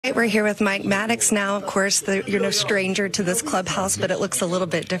We're here with Mike Maddux now. Of course, you're no stranger to this clubhouse, but it looks a little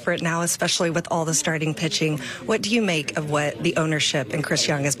bit different now, especially with all the starting pitching. What do you make of what the ownership and Chris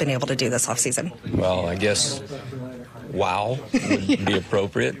Young has been able to do this offseason? Well, I guess wow would be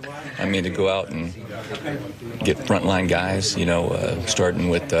appropriate. I mean, to go out and get frontline guys, starting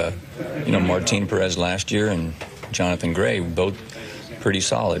with, Martin Perez last year and Jonathan Gray, both pretty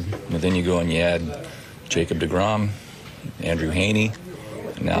solid. But then you go and you add Jacob deGrom, Andrew Haney,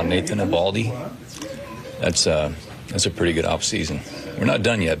 now Nathan Eovaldi. That's a pretty good offseason. We're not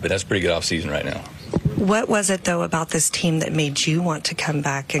done yet, but that's pretty good offseason right now. What was it, though, about this team that made you want to come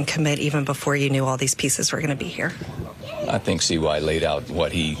back and commit even before you knew all these pieces were going to be here? I think CY laid out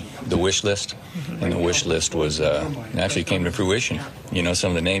the wish list, and the wish list was actually came to fruition.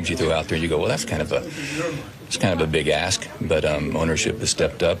 Some of the names you threw out there, you go, well, it's kind of a big ask, but ownership has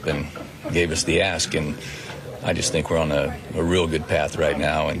stepped up and gave us the ask, and I just think we're on a real good path right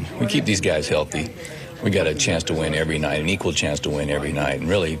now, and we keep these guys healthy. We got a chance to win every night, an equal chance to win every night, and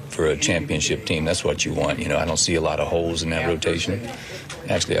really for a championship team, that's what you want. I don't see a lot of holes in that rotation.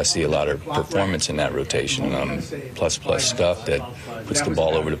 Actually, I see a lot of performance in that rotation, plus stuff that puts the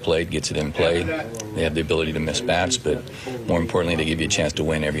ball over the plate, gets it in play. They have the ability to miss bats, but more importantly, they give you a chance to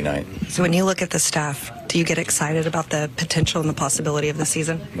win every night. So when you look at the staff, do you get excited about the potential and the possibility of the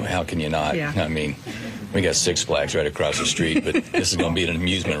season? Well, how can you not? Yeah. I mean, we got Six Flags right across the street, but this is going to be an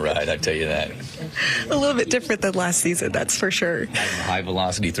amusement ride, I tell you that. A little bit different than last season, that's for sure.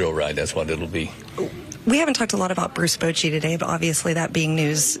 High-velocity throw ride, that's what it'll be. We haven't talked a lot about Bruce Bochy today, but obviously that being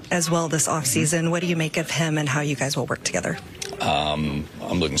news as well this offseason. What do you make of him and how you guys will work together? I'm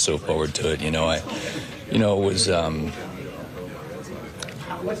looking so forward to it. It was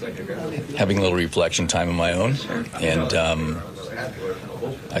having a little reflection time of my own, and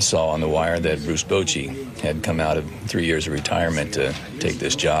I saw on the wire that Bruce Bochy had come out of 3 years of retirement to take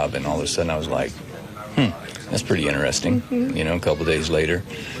this job, and all of a sudden I was like, that's pretty interesting. A couple of days later,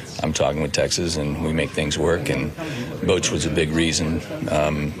 I'm talking with Texas, and we make things work, and Boch was a big reason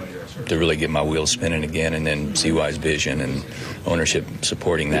to really get my wheels spinning again, and then CY's vision and ownership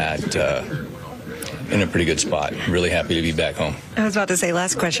supporting that in a pretty good spot. Really happy to be back home. I was about to say,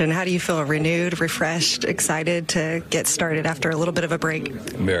 last question, how do you feel? Renewed, refreshed, excited to get started after a little bit of a break?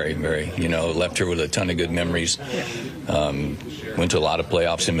 Very, very. Left here with a ton of good memories. Went to a lot of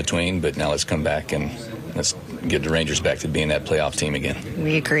playoffs in between, but now let's come back and let's get the Rangers back to being that playoff team again.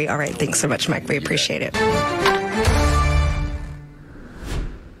 We agree. All right. Thanks so much, Mike. We appreciate it.